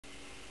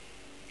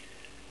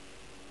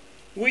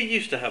We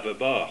used to have a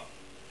bar,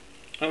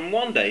 and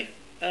one day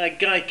a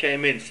guy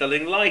came in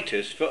selling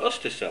lighters for us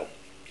to sell.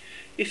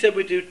 He said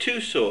we do two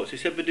sorts. He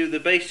said we do the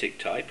basic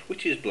type,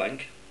 which is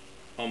blank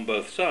on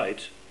both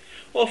sides,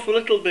 or for a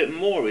little bit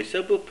more, he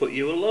said, we'll put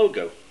you a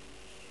logo.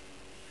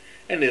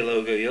 Any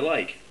logo you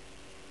like,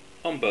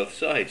 on both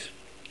sides.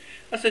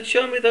 I said,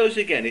 show me those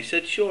again. He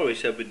said, sure. He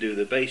said, we do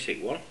the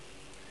basic one,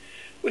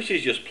 which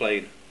is just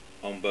plain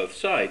on both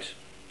sides.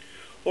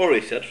 Or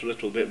he said, for a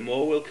little bit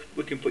more,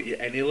 we can put you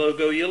any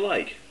logo you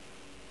like,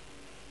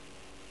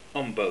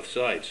 on both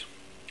sides.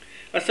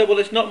 I said, well,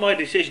 it's not my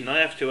decision. I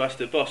have to ask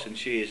the boss, and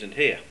she isn't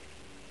here.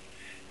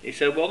 He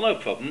said, well, no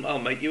problem. I'll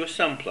make you a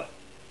sampler.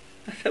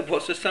 I said,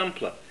 what's a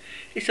sampler?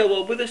 He said,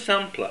 well, with a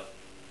sampler,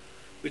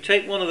 we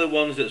take one of the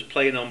ones that's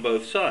plain on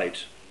both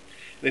sides,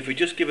 and if we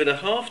just give it a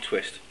half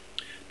twist,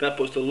 that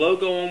puts the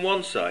logo on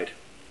one side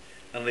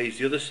and leaves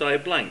the other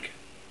side blank,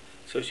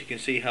 so she can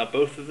see how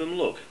both of them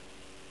look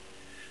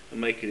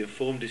and make an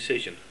informed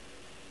decision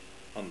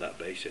on that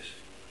basis.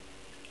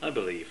 I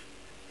believe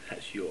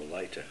that's your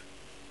lighter.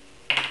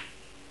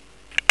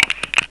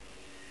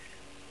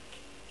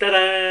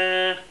 Ta-da!